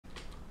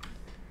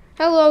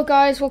Hello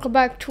guys, welcome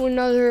back to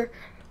another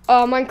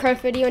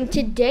Minecraft video, and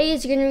today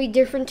is going to be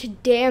different.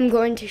 Today I'm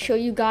going to show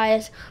you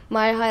guys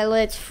my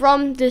highlights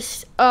from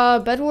this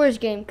Bedwars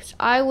game, because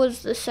I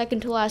was the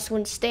second to last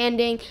one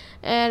standing,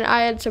 and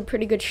I had some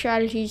pretty good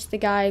strategies. The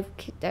guy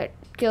that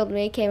killed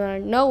me came out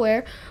of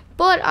nowhere,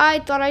 but I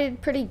thought I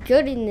did pretty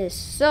good in this.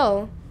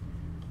 So,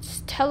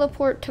 let's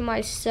teleport to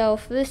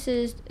myself. This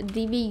is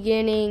the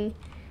beginning.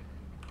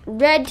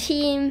 Red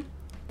team,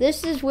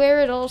 this is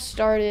where it all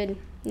started.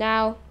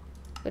 Now,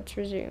 let's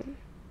resume.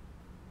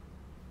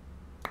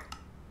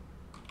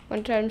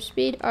 1 time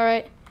speed.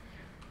 Alright.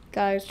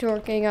 Guys,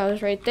 torquing. I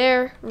was right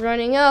there.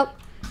 Running up.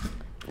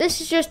 This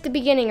is just the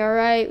beginning,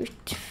 alright?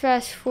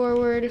 Fast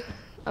forward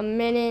a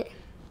minute.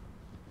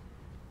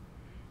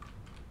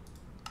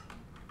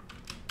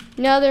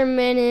 Another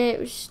minute.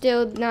 We're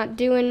still not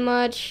doing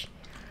much.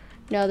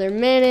 Another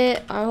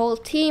minute. Our whole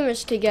team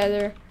is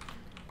together.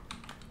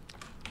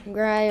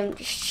 I'm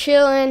just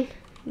chilling.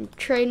 I'm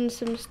trading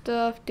some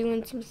stuff.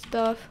 Doing some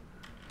stuff.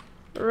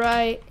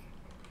 Right.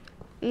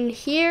 And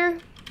here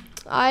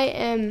I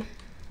am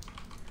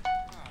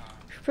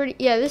pretty,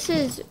 yeah, this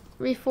is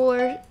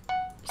before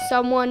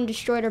someone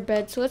destroyed our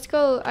bed. So let's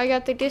go. I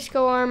got the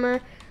disco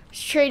armor,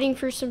 was trading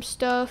for some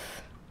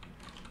stuff.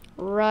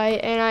 Right,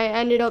 and I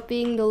ended up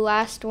being the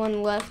last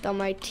one left on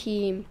my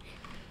team.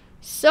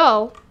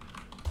 So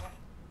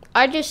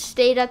I just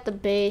stayed at the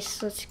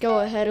base. Let's go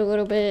ahead a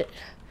little bit.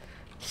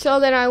 So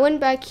then I went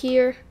back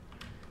here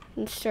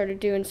and started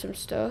doing some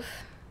stuff.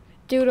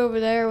 Dude over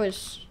there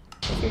was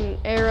shooting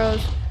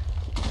arrows.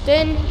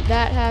 Then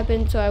that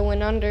happened, so I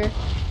went under.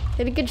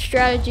 Had a good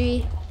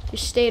strategy.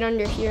 Just stayed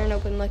under here and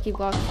opened lucky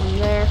blocks from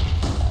there.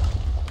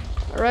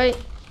 Alright.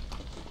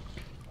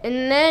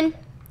 And then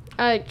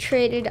I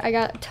traded. I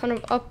got a ton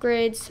of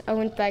upgrades. I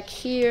went back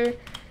here.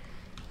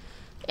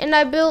 And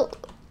I built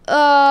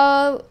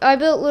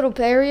little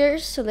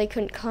barriers so they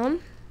couldn't come.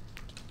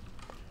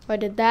 I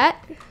did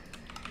that.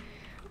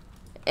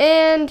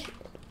 And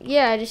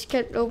yeah, I just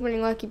kept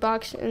opening lucky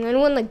boxes, and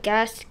then when the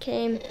gas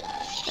came,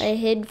 I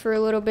hid for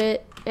a little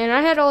bit, and I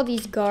had all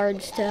these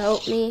guards to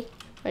help me,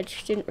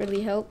 which didn't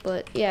really help,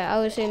 but yeah, I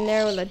was in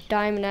there with a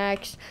diamond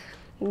axe,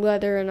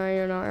 leather, and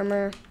iron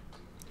armor.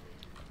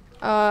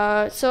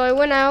 So I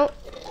went out,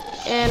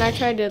 and I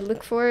tried to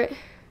look for it.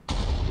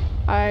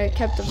 I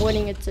kept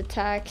avoiding its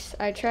attacks.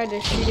 I tried to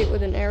shoot it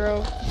with an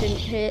arrow, didn't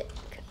hit,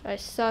 'cause I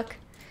suck.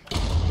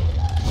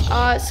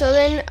 So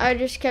then I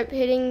just kept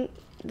hitting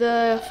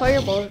the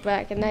fireballs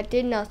back, and that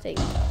did nothing.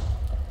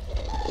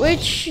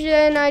 Which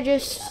then I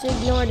just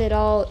ignored it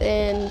all,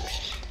 and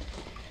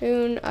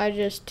soon I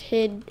just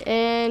hid,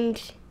 and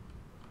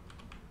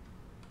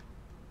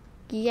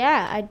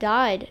yeah, I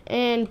died.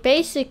 And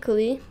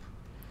basically,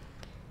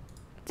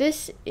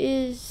 this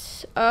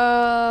is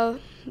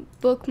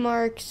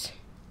bookmarks.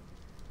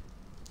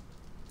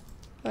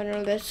 I don't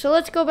know this. So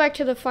let's go back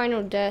to the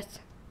final death.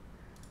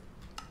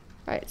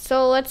 Alright,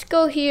 so let's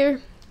go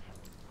here.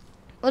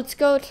 Let's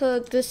go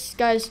to this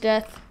guy's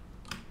death.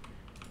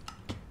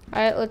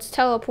 Alright, let's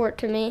teleport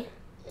to me.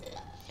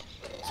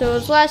 So it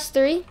was last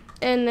 3,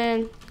 and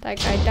then that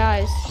guy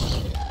dies.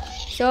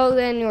 So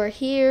then we're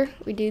here,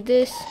 we do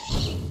this,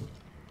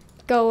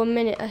 go a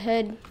minute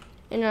ahead,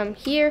 and I'm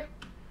here.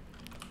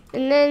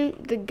 And then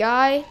the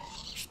guy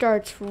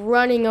starts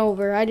running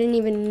over. I didn't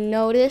even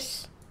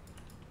notice.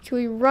 So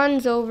he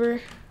runs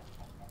over,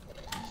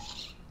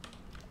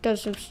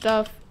 does some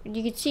stuff.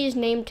 You can see his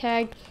name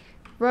tag.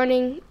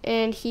 Running,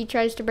 and he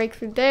tries to break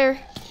through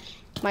there.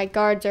 My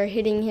guards are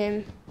hitting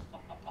him.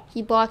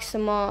 He blocks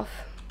them off.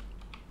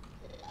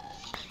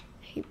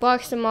 He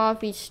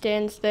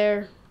stands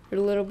there for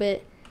a little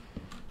bit.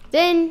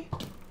 Then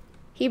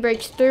he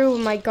breaks through.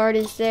 My guard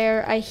is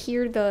there. I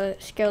hear the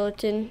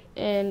skeleton,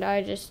 and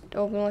I just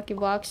open lucky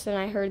blocks, and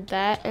I heard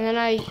that, and then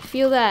I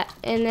feel that,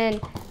 and then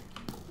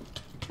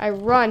I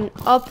run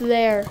up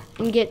there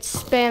and get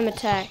spam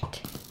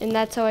attacked. And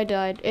that's how I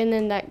died. And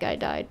then that guy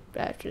died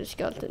after the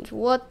skeletons.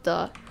 What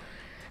the?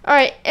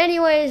 Alright,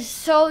 anyways,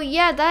 so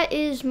yeah, that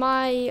is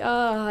my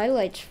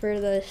highlights for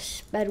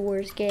this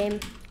Bedwars game.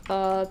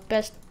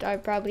 Best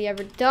I've probably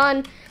ever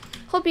done.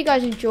 Hope you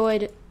guys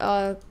enjoyed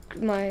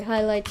my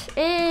highlights.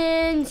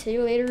 And see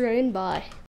you later and bye.